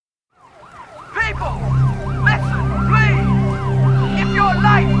People, listen, please. If your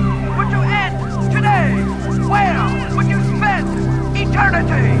life were to end today, where would you spend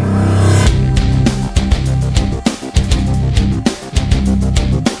eternity?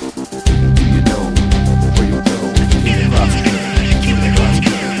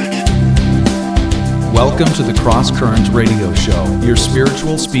 Welcome to the Cross Currents Radio Show, your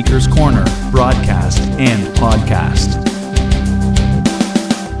spiritual speaker's corner, broadcast, and podcast.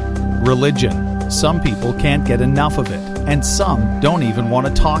 Religion. Some people can't get enough of it, and some don't even want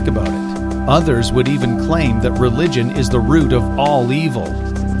to talk about it. Others would even claim that religion is the root of all evil.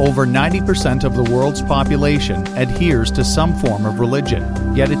 Over 90% of the world's population adheres to some form of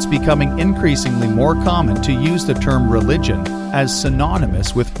religion, yet it's becoming increasingly more common to use the term religion as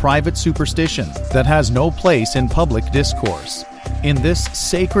synonymous with private superstition that has no place in public discourse. In this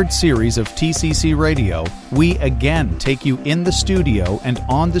sacred series of TCC Radio, we again take you in the studio and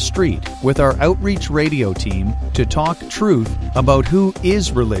on the street with our outreach radio team to talk truth about who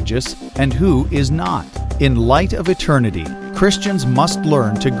is religious and who is not. In light of eternity, Christians must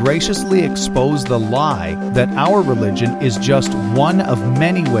learn to graciously expose the lie that our religion is just one of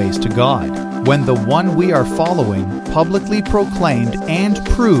many ways to God, when the one we are following publicly proclaimed and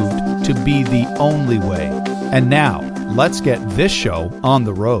proved to be the only way. And now, let's get this show on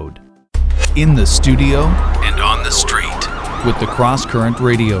the road. In the studio and on the street with the Cross Current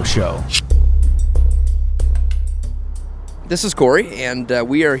Radio Show. This is Corey, and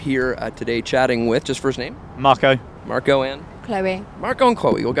we are here today chatting with, just first name? Marco and? Chloe. Marco and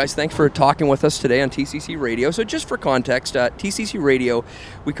Chloe. Well, guys, thanks for talking with us today on TCC Radio. So just for context, TCC Radio,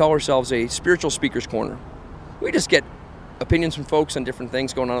 we call ourselves a spiritual speaker's corner. We just get opinions from folks on different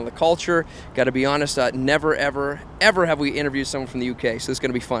things going on in the culture. Got to be honest, never, ever have we interviewed someone from the UK, so this is going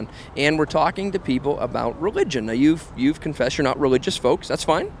to be fun. And we're talking to people about religion. Now, you've confessed you're not religious folks. That's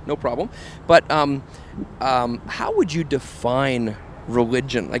fine, no problem. But how would you define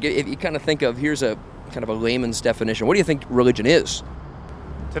religion? Like, if you kind of think of, here's a kind of a layman's definition. What do you think religion is?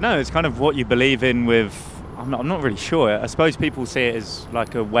 I don't know. It's kind of what you believe in with... I'm not really sure. I suppose people see it as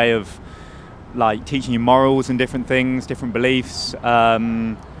like a way of like teaching you morals and different things, different beliefs.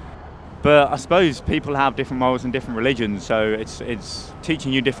 But I suppose people have different morals and different religions, so it's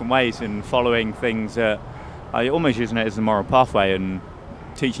teaching you different ways and following things that I almost using it as a moral pathway and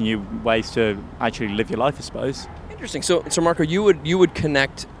teaching you ways to actually live your life, I suppose. Interesting. So Marco, you would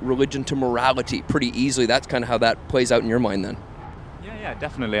connect religion to morality pretty easily. That's kind of how that plays out in your mind then. Yeah,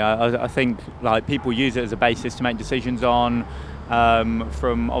 definitely. I think like people use it as a basis to make decisions on.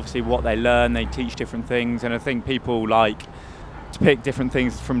 From obviously what they learn, they teach different things, and I think people like to pick different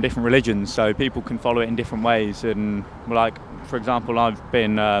things from different religions, so people can follow it in different ways. And like, for example, I've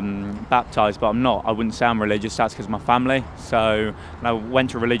been baptised, but I wouldn't say I'm religious. That's because of my family. So I went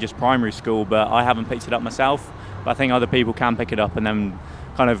to religious primary school, but I haven't picked it up myself. But I think other people can pick it up and then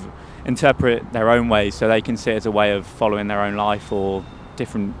kind of interpret their own ways, so they can see it as a way of following their own life or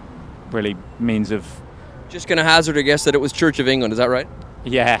different really means of... Just going to hazard a guess that it was Church of England, is that right?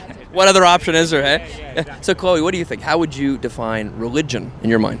 Yeah. What other option is there, hey? Yeah, exactly. So Chloe, what do you think? How would you define religion in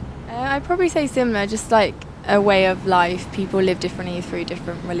your mind? I'd probably say similar, just like a way of life. People live differently through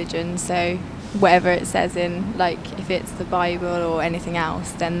different religions, so whatever it says in, like if it's the Bible or anything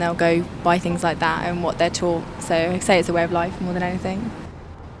else, then they'll go by things like that and what they're taught. So I'd say it's a way of life more than anything.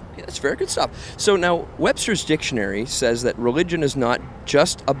 Yeah, that's very good stuff. So now Webster's Dictionary says that religion is not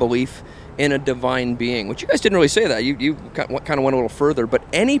just a belief in a divine being, which you guys didn't really say that. You kind of went a little further, but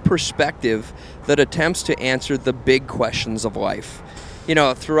any perspective that attempts to answer the big questions of life. You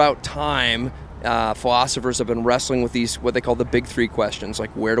know, throughout time, philosophers have been wrestling with these, what they call the big three questions,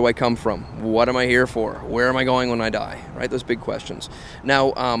 like where do I come from? What am I here for? Where am I going when I die? Right? Those big questions.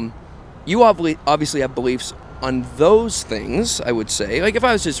 Now, you obviously have beliefs on those things, I would say. Like if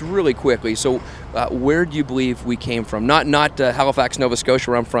I was just really quickly, so where do you believe we came from? Not Halifax, Nova Scotia,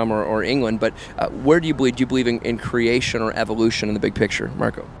 where I'm from, or England, but where do you believe? Do you believe in creation or evolution in the big picture,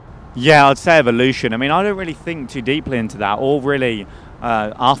 Marco? Yeah, I'd say evolution. I mean, I don't really think too deeply into that, or really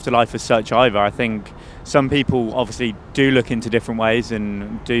afterlife as such either. I think some people obviously do look into different ways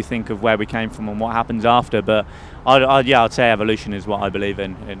and do think of where we came from and what happens after, but I'd say evolution is what I believe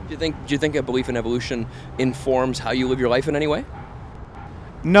in. Do you think a belief in evolution informs how you live your life in any way?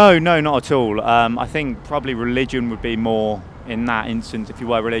 No, not at all. I think probably religion would be more in that instance. If you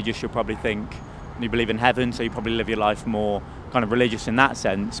were religious, you'll probably think you believe in heaven, so you probably live your life more kind of religious in that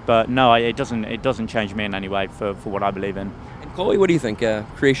sense. But no, it doesn't change me in any way for what I believe in. And Chloe, what do you think?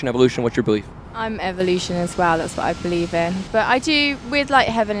 Creation, evolution, what's your belief? I'm evolution as well, that's what I believe in. But I do, with like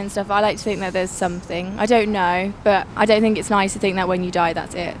heaven and stuff, I like to think that there's something. I don't know, but I don't think it's nice to think that when you die,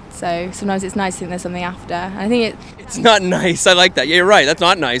 that's it. So sometimes it's nice to think there's something after. And I think It's not nice. I like that. Yeah, you're right. That's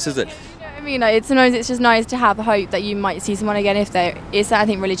not nice, is it? you know what I mean? Like, sometimes it's just nice to have hope that you might see someone again if there is that. I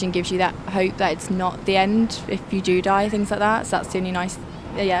think religion gives you that hope that it's not the end if you do die, things like that. So that's the only nice,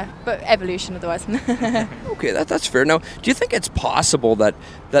 yeah, but evolution otherwise. Okay, that's fair. Now, do you think it's possible that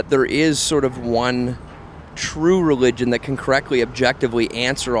there is sort of one true religion that can correctly, objectively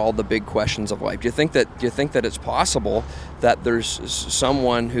answer all the big questions of life? Do you think that it's possible that there's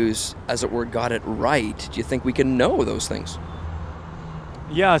someone who's, as it were, got it right? Do you think we can know those things?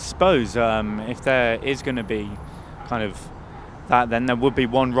 Yeah, I suppose if there is going to be kind of that, then there would be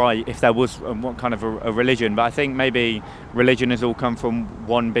one right if there was one kind of a religion. But I think maybe religion has all come from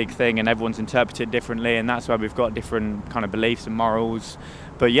one big thing and everyone's interpreted it differently, and that's why we've got different kind of beliefs and morals.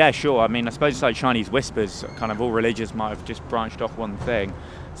 But yeah, sure, I mean, I suppose it's like Chinese whispers, kind of all religions might have just branched off one thing.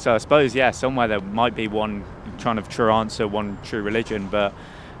 So I suppose, yeah, somewhere there might be one kind of true answer, one true religion. But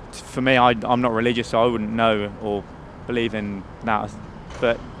for me, I'm not religious, so I wouldn't know or believe in that.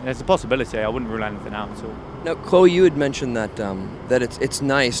 But there's a possibility. I wouldn't rule anything out at all. Now, Chloe, you had mentioned that it's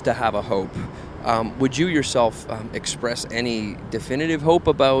nice to have a hope. Would you yourself express any definitive hope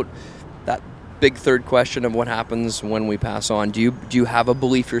about that big third question of what happens when we pass on? Do you have a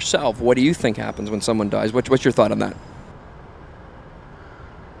belief yourself? What do you think happens when someone dies? What's your thought on that?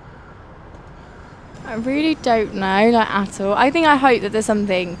 I really don't know, like, at all. I think I hope that there's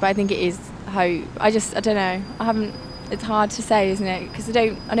something, but I think it is hope. I don't know. It's hard to say, isn't it? Because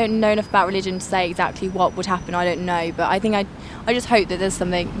I don't know enough about religion to say exactly what would happen. I don't know, but I think I just hope that there's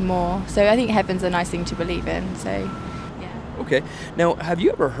something more. So I think heaven's a nice thing to believe in. So, yeah. Okay. Now, have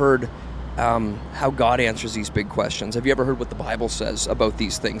you ever heard how God answers these big questions? Have you ever heard what the Bible says about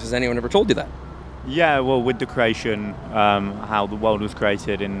these things? Has anyone ever told you that? Yeah, well, with the creation, how the world was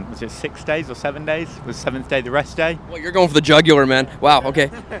created in, was it 6 days or 7 days? Was seventh day the rest day? Well, you're going for the jugular, man. Wow,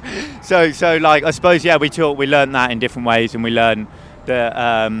 okay. So like, I suppose, yeah, we learned that in different ways, and we learned that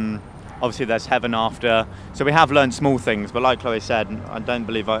obviously there's heaven after. So we have learned small things, but like Chloe said, I don't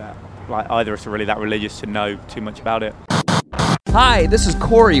believe either of us are really that religious to know too much about it. Hi, this is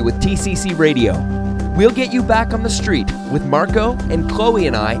Corey with TCC Radio. We'll get you back on the street with Marco and Chloe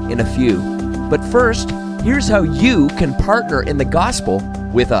and I in a few. But first, here's how you can partner in the gospel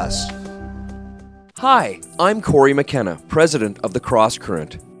with us. Hi, I'm Corey McKenna, president of the Cross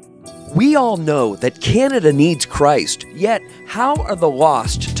Current. We all know that Canada needs Christ, yet how are the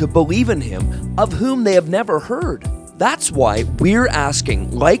lost to believe in Him of whom they have never heard? That's why we're asking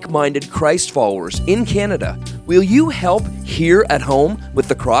like-minded Christ followers in Canada, will you help here at home with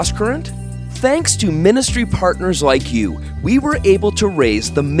the Cross Current? Thanks to ministry partners like you, we were able to raise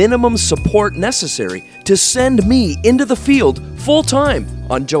the minimum support necessary to send me into the field full-time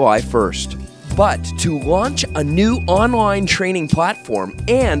on July 1st. But to launch a new online training platform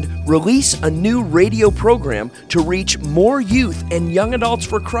and release a new radio program to reach more youth and young adults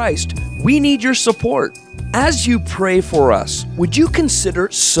for Christ, we need your support. As you pray for us, would you consider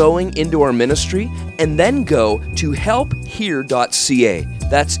sowing into our ministry and then go to helphere.ca.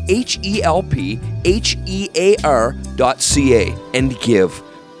 That's helphear.ca and give.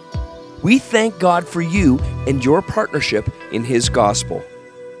 We thank God for you and your partnership in His gospel.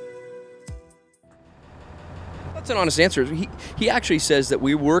 That's an honest answer. He actually says that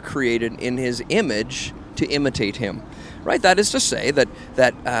we were created in His image to imitate Him. Right, that is to say that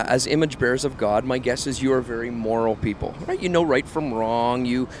as image bearers of God, my guess is you are very moral people. Right, you know right from wrong.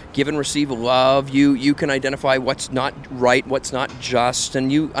 You give and receive love. You can identify what's not right, what's not just,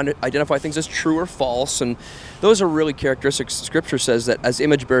 and you identify things as true or false. And those are really characteristics. Scripture says that as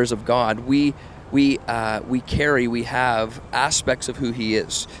image bearers of God, we have aspects of who He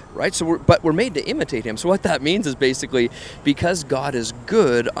is, right? So we're made to imitate Him. So what that means is basically, because God is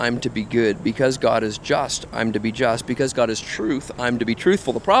good, I'm to be good. Because God is just, I'm to be just. Because God is truth, I'm to be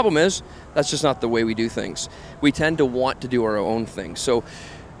truthful. The problem is, that's just not the way we do things. We tend to want to do our own thing. So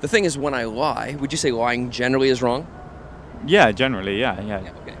the thing is, when I lie, would you say lying generally is wrong? Yeah, generally, yeah.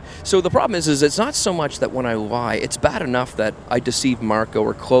 Okay. So the problem is it's not so much that when I lie, it's bad enough that I deceive Marco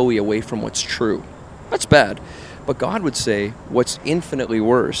or Chloe away from what's true. That's bad. But God would say what's infinitely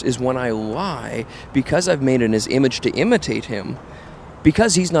worse is when I lie because I've made in His image to imitate Him,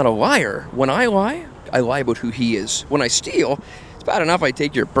 because He's not a liar. When I lie about who He is. When I steal, it's bad enough I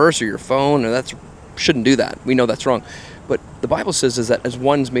take your purse or your phone, and shouldn't do that. We know that's wrong. But the Bible says is that as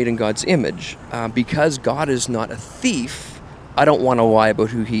one's made in God's image, because God is not a thief, I don't want to lie about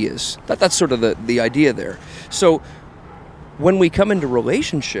who He is. That's sort of the idea there. So when we come into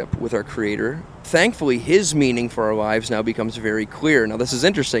relationship with our Creator, thankfully His meaning for our lives now becomes very clear. Now this is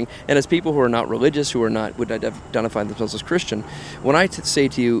interesting, and as people who are not religious, who are not would identify themselves as Christian, when I say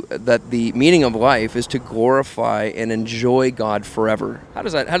to you that the meaning of life is to glorify and enjoy God forever, how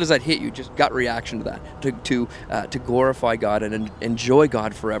does that hit you? Just gut reaction to that, to glorify God and enjoy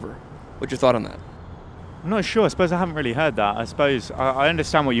God forever. What's your thought on that? I'm not sure. I suppose I haven't really heard that. I suppose I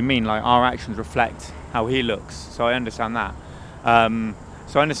understand what you mean. Like, our actions reflect how He looks, so I understand that.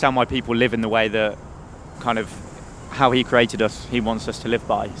 So I understand why people live in the way that kind of how He created us, He wants us to live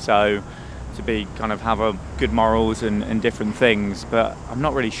by. So to be kind of have a good morals and different things. But I'm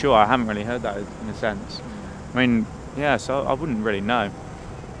not really sure. I haven't really heard that in a sense. I mean, yeah. So I wouldn't really know.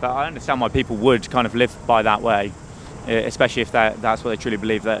 But I understand why people would kind of live by that way, especially if that's what they truly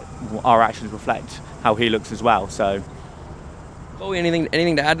believe, that our actions reflect how He looks as well. So, Chloe,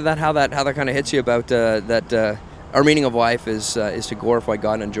 anything to add to that? How that kind of hits you about that? Our meaning of life is to glorify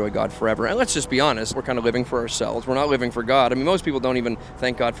God and enjoy God forever. And let's just be honest, we're kind of living for ourselves. We're not living for God. I mean, most people don't even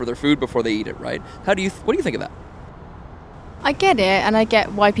thank God for their food before they eat it, right? What do you think of that? I get it, and I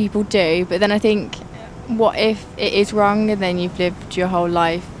get why people do, but then I think, what if it is wrong and then you've lived your whole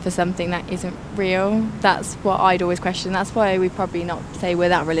life for something that isn't real? That's what I'd always question. That's why we probably not say we're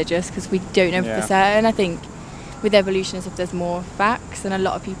that religious, because we don't know for certain. I think with evolution, as if there's more facts, and a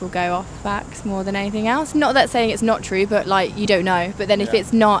lot of people go off facts more than anything else. Not that saying it's not true, but like, you don't know. But then if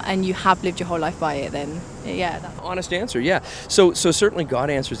it's not and you have lived your whole life by it, then that's honest answer. Yeah. So certainly God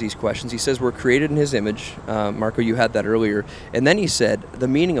answers these questions. He says we're created in His image. Marco, you had that earlier. And then He said the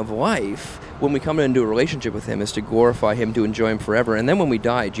meaning of life, when we come into a relationship with Him, is to glorify Him, to enjoy Him forever. And then when we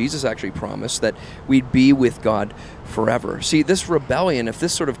die, Jesus actually promised that we'd be with God forever. See, this rebellion, if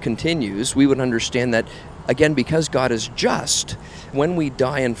this sort of continues, we would understand that, again, because God is just, when we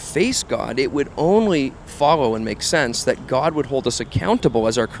die and face God, it would only follow and make sense that God would hold us accountable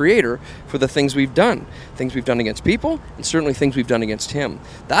as our Creator for the things we've done against people, and certainly things we've done against Him.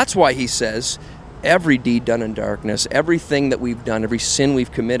 That's why He says every deed done in darkness, everything that we've done, every sin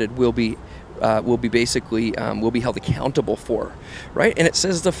we've committed will be held accountable for, right? And it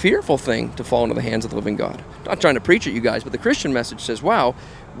says it's a fearful thing to fall into the hands of the living God. I'm not trying to preach at you guys, but the Christian message says, wow,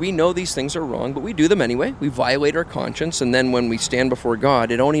 we know these things are wrong, but we do them anyway. We violate our conscience, and then when we stand before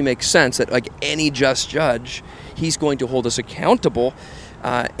God, it only makes sense that, like any just judge, He's going to hold us accountable.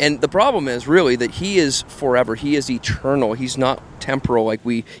 And the problem is really that He is forever. He is eternal. He's not temporal like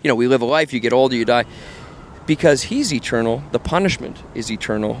we live a life, you get older, you die. Because He's eternal, the punishment is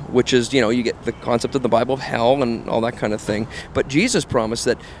eternal, which is, you get the concept of the Bible of hell and all that kind of thing. But Jesus promised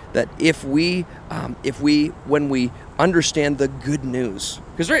that when we understand the good news,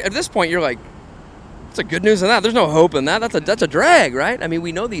 because right at this point you're like, what's the good news in that? There's no hope in that. That's a drag, right? I mean,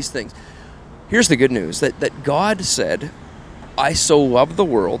 we know these things. Here's the good news, that God said, I so loved the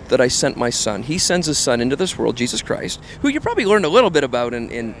world that I sent my Son. He sends His Son into this world, Jesus Christ, who you probably learned a little bit about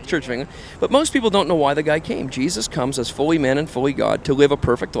in Church of England, but most people don't know why the guy came. Jesus comes as fully man and fully God to live a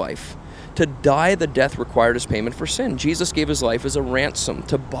perfect life, to die the death required as payment for sin. Jesus gave His life as a ransom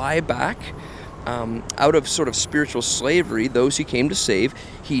to buy back out of sort of spiritual slavery those He came to save.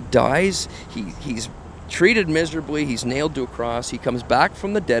 He dies, he's treated miserably, He's nailed to a cross, He comes back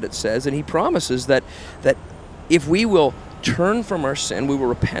from the dead, it says, and He promises that if we will turn from our sin, we will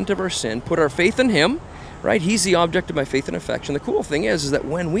repent of our sin, put our faith in Him, right? He's the object of my faith and affection. The cool thing is that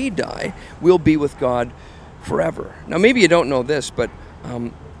when we die, we'll be with God forever. Now, maybe you don't know this, but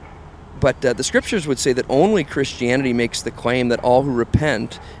the Scriptures would say that only Christianity makes the claim that all who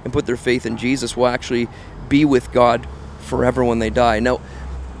repent and put their faith in Jesus will actually be with God forever when they die. Now,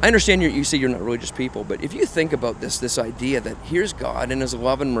 I understand you say you're not religious people, but if you think about this idea that here's God in His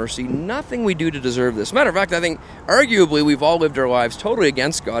love and mercy, nothing we do to deserve this. Matter of fact, I think arguably we've all lived our lives totally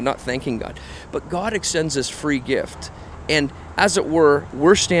against God, not thanking God. But God extends this free gift, and as it were,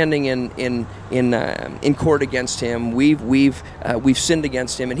 we're standing in court against Him. We've sinned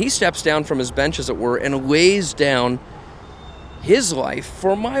against Him, and He steps down from His bench, as it were, and lays down His life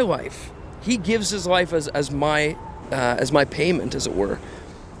for my life. He gives His life as my payment, as it were.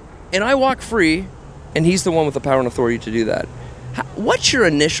 And I walk free, and He's the one with the power and authority to do that. What's your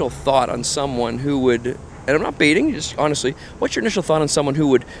initial thought on someone who would, and I'm not baiting, just honestly, what's your initial thought on someone who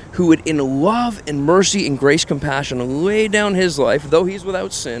would in love and mercy and grace, compassion, lay down his life, though he's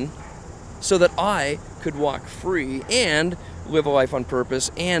without sin, so that I could walk free and live a life on purpose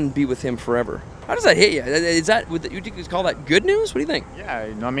and be with Him forever? How does that hit you? Would you call that good news? What do you think?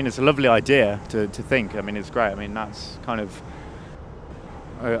 Yeah, I mean, it's a lovely idea to think. I mean, it's great. I mean, that's kind of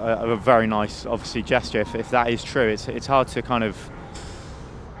a very nice, obviously, gesture. If that is true, it's hard to kind of,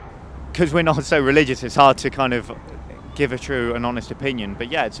 because we're not so religious, it's hard to kind of give a true and honest opinion.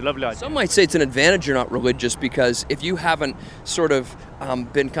 But yeah, it's a lovely idea. Some might say it's an advantage you're not religious, because if you haven't sort of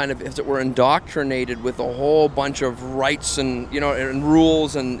been kind of, as it were, indoctrinated with a whole bunch of rights and and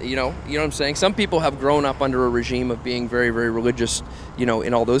rules and you know what I'm saying. Some people have grown up under a regime of being very, very religious,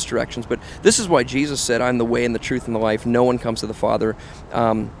 in all those directions. But this is why Jesus said, "I'm the way and the truth and the life. No one comes to the Father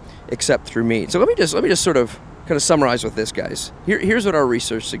except through me." So let me just sort of kind of summarize with this, guys. Here's what our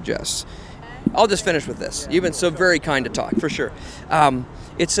research suggests. I'll just finish with this. You've been so very kind to talk, for sure.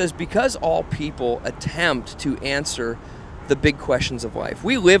 It says, because all people attempt to answer the big questions of life.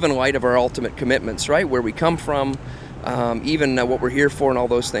 We live in light of our ultimate commitments, right? Where we come from, even what we're here for and all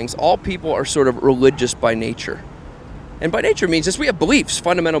those things. All people are sort of religious by nature. And by nature means this: we have beliefs,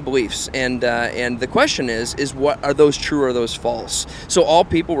 fundamental beliefs, and the question is what are those true or are those false? So all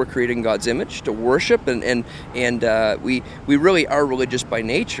people were created in God's image to worship, and we really are religious by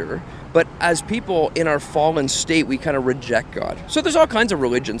nature. But as people in our fallen state, we kind of reject God. So there's all kinds of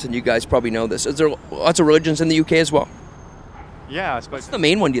religions, and you guys probably know this. Is there lots of religions in the UK as well? Yeah, I suppose. What's the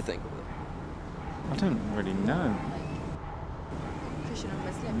main one, do you think? I don't really know. Christian or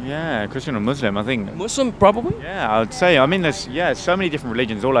Muslim? Yeah, Christian or Muslim, I think. Muslim, probably? Yeah, I would say. I mean, there's so many different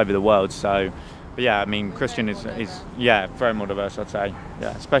religions all over the world. So, but yeah, I mean, Christian is very more diverse, I'd say.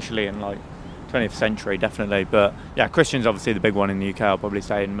 Yeah, especially in 20th century, definitely. But yeah, Christian's obviously the big one in the UK. I'll probably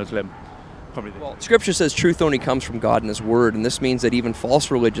say, and Muslim. Well, Scripture says truth only comes from God and His Word, and this means that even false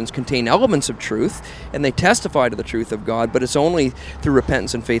religions contain elements of truth, and they testify to the truth of God, but it's only through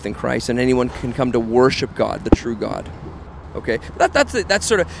repentance and faith in Christ, and anyone can come to worship God, the true God. Okay, that's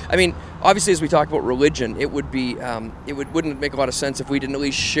sort of. I mean, obviously, as we talk about religion, it would be wouldn't make a lot of sense if we didn't at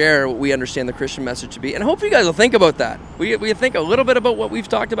least share what we understand the Christian message to be. And I hope you guys will think about that. Will you think a little bit about what we've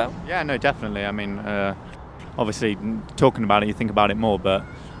talked about? Yeah, no, definitely. I mean, obviously, talking about it, you think about it more, but.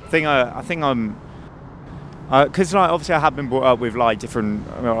 I think I'm, because obviously I have been brought up with different.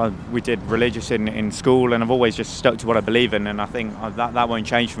 We did religious in school, and I've always just stuck to what I believe in, and I think that won't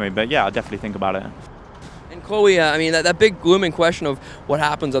change for me. But yeah, I definitely think about it. And Chloe, I mean that big glooming question of what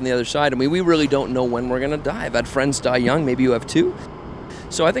happens on the other side. I mean, we really don't know when we're going to die. I've had friends die young. Maybe you have too.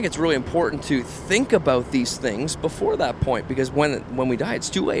 So I think it's really important to think about these things before that point, because when we die, it's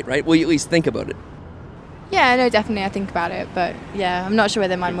too late, right? Will you at least think about it? Yeah, no, definitely I think about it, but yeah, I'm not sure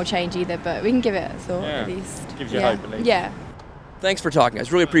whether mine will change either, but we can give it a thought at least. Gives you hope, at least. Yeah. Thanks for talking,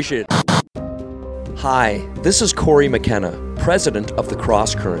 guys. Really appreciate it. Hi, this is Corey McKenna, president of the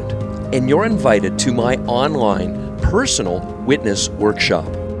Cross Current, and you're invited to my online personal witness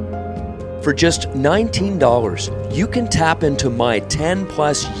workshop. For just $19, you can tap into my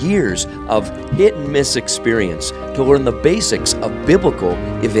 10+ years of hit and miss experience to learn the basics of biblical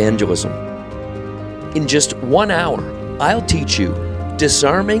evangelism. In just 1 hour, I'll teach you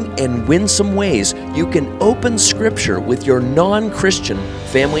disarming and winsome ways you can open Scripture with your non-Christian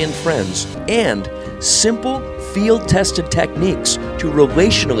family and friends, and simple field-tested techniques to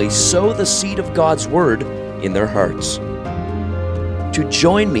relationally sow the seed of God's Word in their hearts. To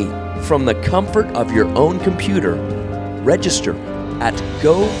join me from the comfort of your own computer, register at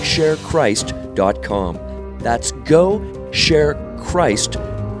GoShareChrist.com. That's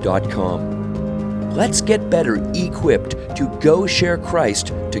GoShareChrist.com. Let's get better equipped to go share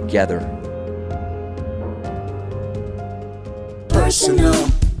Christ together. Personal.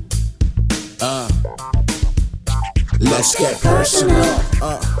 Let's get personal.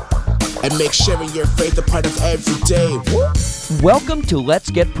 And make sharing your faith a part of every day. Welcome to Let's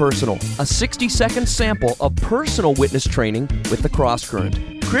Get Personal, a 60-second sample of personal witness training with the Cross Current.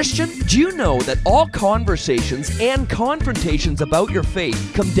 Christian, do you know that all conversations and confrontations about your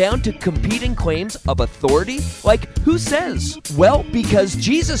faith come down to competing claims of authority? Like, who says? Well, because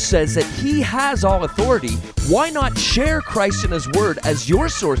Jesus says that He has all authority, why not share Christ and His Word as your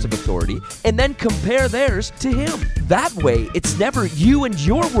source of authority and then compare theirs to Him? That way, it's never you and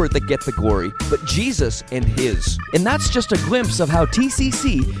your word that get the glory, but Jesus and His. And that's just a glimpse of how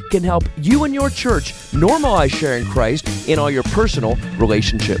TCC can help you and your church normalize sharing Christ in all your personal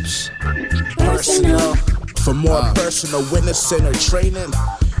relationships. Personal. For more personal witnessing or training,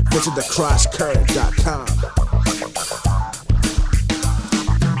 visit thecrosscurrent.com.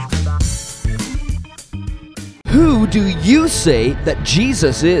 Who do you say that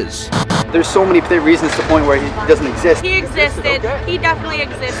Jesus is? There's so many reasons to the point where He doesn't exist. He existed. He definitely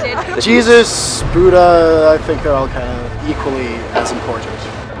existed. Jesus, Buddha, I think they're all kind of equally as important.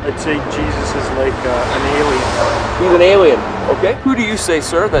 I'd say Jesus is like an alien. He's an alien, okay? Who do you say,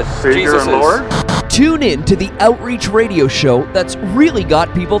 sir, that Savior Jesus and Lord? is? Tune in to the Outreach Radio Show that's really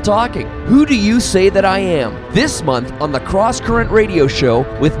got people talking. Who do you say that I am? This month on the Cross Current Radio Show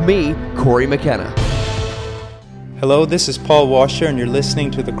with me, Corey McKenna. Hello, this is Paul Washer, and you're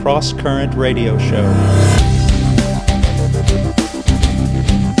listening to the Cross Current Radio Show.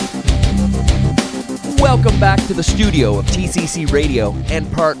 Welcome back to the studio of TCC Radio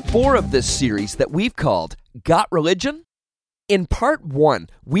and part 4 of this series that we've called Got Religion? In part 1,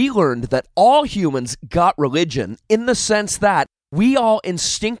 we learned that all humans got religion in the sense that we all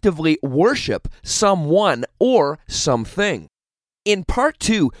instinctively worship someone or something. In part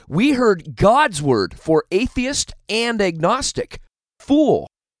 2, we heard God's word for atheist and agnostic, fool,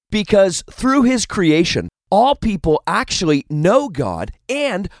 because through his creation, all people actually know God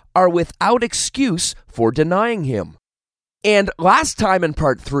and are without excuse for denying him. And last time in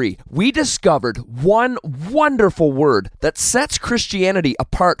part 3, we discovered one wonderful word that sets Christianity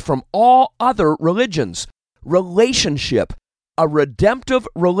apart from all other religions: relationship. A redemptive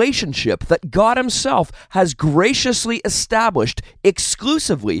relationship that God himself has graciously established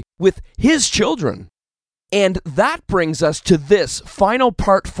exclusively with his children. And that brings us to this final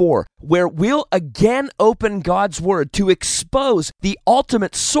part 4, where we'll again open God's word to expose the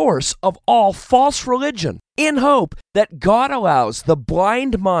ultimate source of all false religion, in hope that God allows the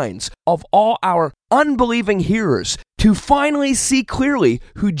blind minds of all our unbelieving hearers to finally see clearly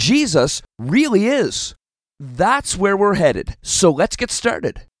who Jesus really is. That's where we're headed, so let's get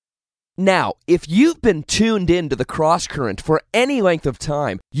started. Now, if you've been tuned in to the Cross Current for any length of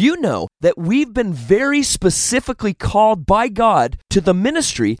time, you know that we've been very specifically called by God to the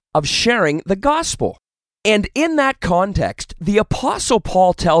ministry of sharing the gospel. And in that context, the Apostle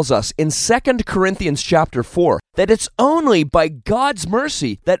Paul tells us in 2 Corinthians chapter 4 that it's only by God's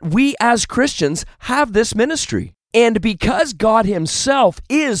mercy that we as Christians have this ministry. And because God himself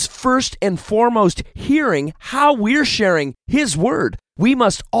is first and foremost hearing how we're sharing his word, we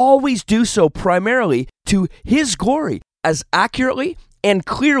must always do so primarily to his glory, as accurately and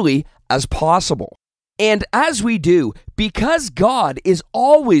clearly as possible. And as we do, because God is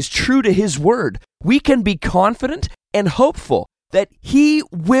always true to his word, we can be confident and hopeful that he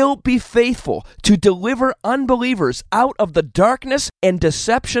will be faithful to deliver unbelievers out of the darkness and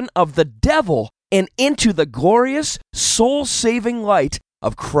deception of the devil and into the glorious, soul-saving light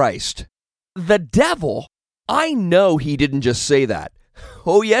of Christ. The devil? I know he didn't just say that.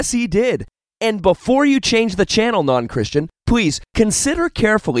 Oh yes, he did. And before you change the channel, non-Christian, please consider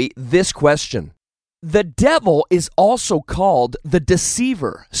carefully this question. The devil is also called the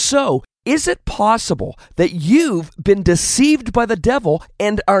deceiver. So, is it possible that you've been deceived by the devil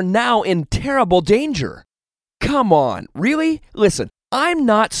and are now in terrible danger? Come on, really? Listen, I'm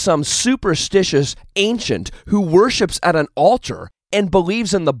not some superstitious ancient who worships at an altar and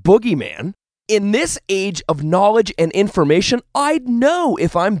believes in the boogeyman. In this age of knowledge and information, I'd know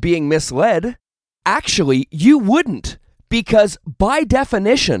if I'm being misled. Actually, you wouldn't, because by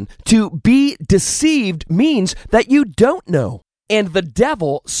definition, to be deceived means that you don't know. And the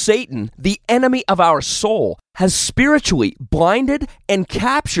devil, Satan, the enemy of our soul, has spiritually blinded and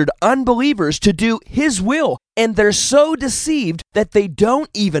captured unbelievers to do his will, and they're so deceived that they don't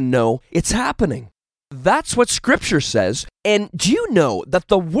even know it's happening. That's what Scripture says, and do you know that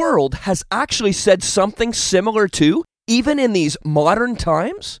the world has actually said something similar too, even in these modern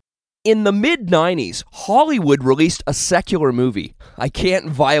times? In the mid-90s, Hollywood released a secular movie. I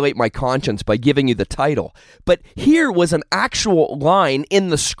can't violate my conscience by giving you the title, but here was an actual line in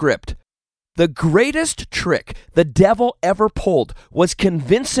the script. The greatest trick the devil ever pulled was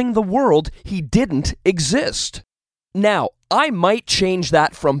convincing the world he didn't exist. Now, I might change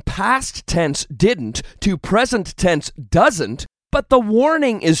that from past tense didn't to present tense doesn't, but the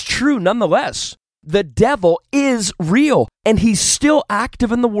warning is true nonetheless. The devil is real, and he's still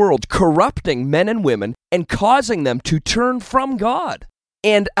active in the world, corrupting men and women and causing them to turn from God.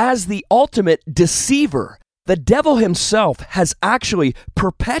 And as the ultimate deceiver, the devil himself has actually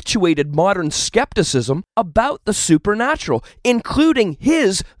perpetuated modern skepticism about the supernatural, including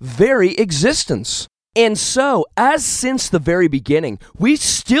his very existence. And so, as since the very beginning, we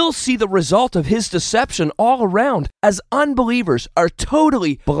still see the result of his deception all around as unbelievers are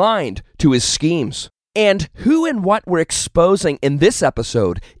totally blind to his schemes. And who and what we're exposing in this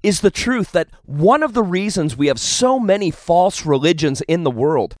episode is the truth that one of the reasons we have so many false religions in the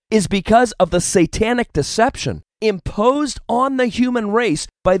world is because of the satanic deception imposed on the human race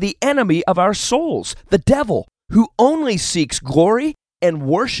by the enemy of our souls, the devil, who only seeks glory and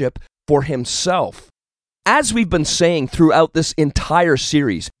worship for himself. As we've been saying throughout this entire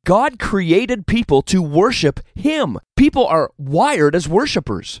series, God created people to worship him. People are wired as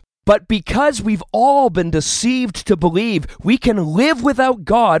worshipers. But because we've all been deceived to believe we can live without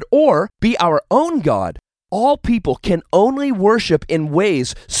God or be our own God, all people can only worship in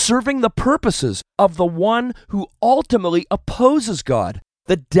ways serving the purposes of the one who ultimately opposes God,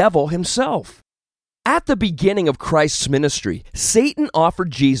 the devil himself. At the beginning of Christ's ministry, Satan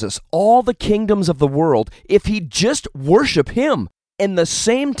offered Jesus all the kingdoms of the world if he'd just worship him. And the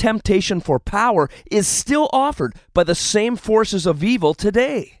same temptation for power is still offered by the same forces of evil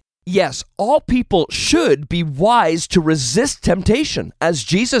today. Yes, all people should be wise to resist temptation, as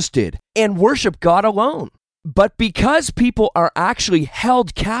Jesus did, and worship God alone. But because people are actually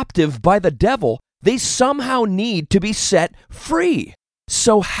held captive by the devil, they somehow need to be set free.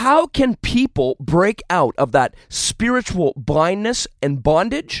 So how can people break out of that spiritual blindness and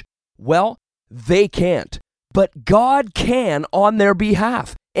bondage? Well, they can't. But God can on their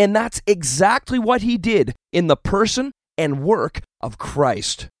behalf. And that's exactly what he did in the person and work of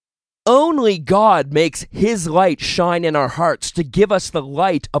Christ. Only God makes his light shine in our hearts to give us the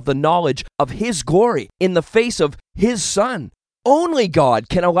light of the knowledge of his glory in the face of his Son. Only God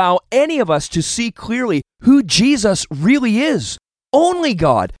can allow any of us to see clearly who Jesus really is. Only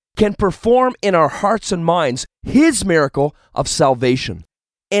God can perform in our hearts and minds his miracle of salvation.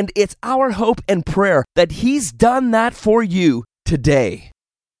 And it's our hope and prayer that he's done that for you today.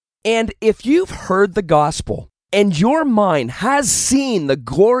 And if you've heard the gospel and your mind has seen the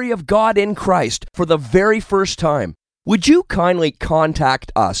glory of God in Christ for the very first time, would you kindly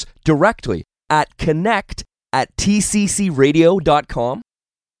contact us directly at connect@tccradio.com?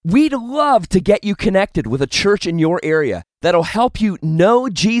 We'd love to get you connected with a church in your area that'll help you know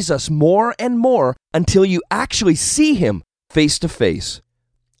Jesus more and more until you actually see him face to face.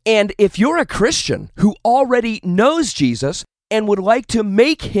 And if you're a Christian who already knows Jesus and would like to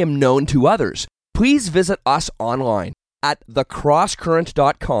make him known to others, please visit us online at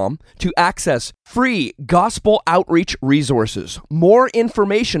thecrosscurrent.com to access free gospel outreach resources, more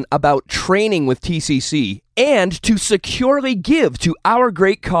information about training with TCC, and to securely give to our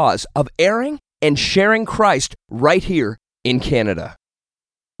great cause of airing and sharing Christ right here in Canada.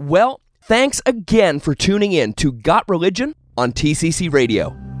 Well, thanks again for tuning in to Got Religion on TCC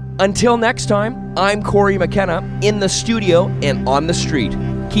Radio. Until next time, I'm Corey McKenna in the studio and on the street,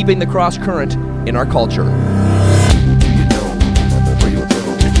 keeping the cross current in our culture.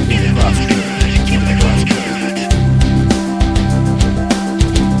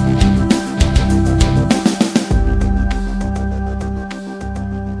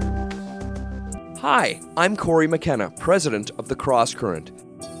 Hi, I'm Corey McKenna, president of the Cross Current.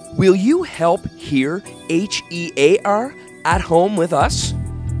 Will you help hear HEAR at home with us?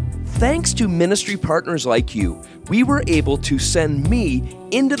 Thanks to ministry partners like you, we were able to send me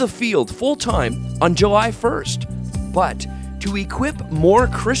into the field full-time on July 1st. But to equip more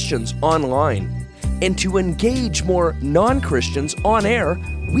Christians online and to engage more non-Christians on air,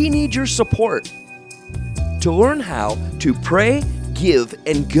 we need your support. To learn how to pray, give,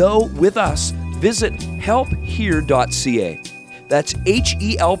 and go with us, visit helphear.ca. That's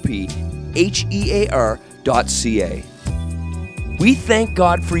HELPHEAR.ca. We thank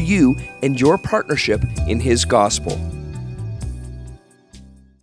God for you and your partnership in his gospel.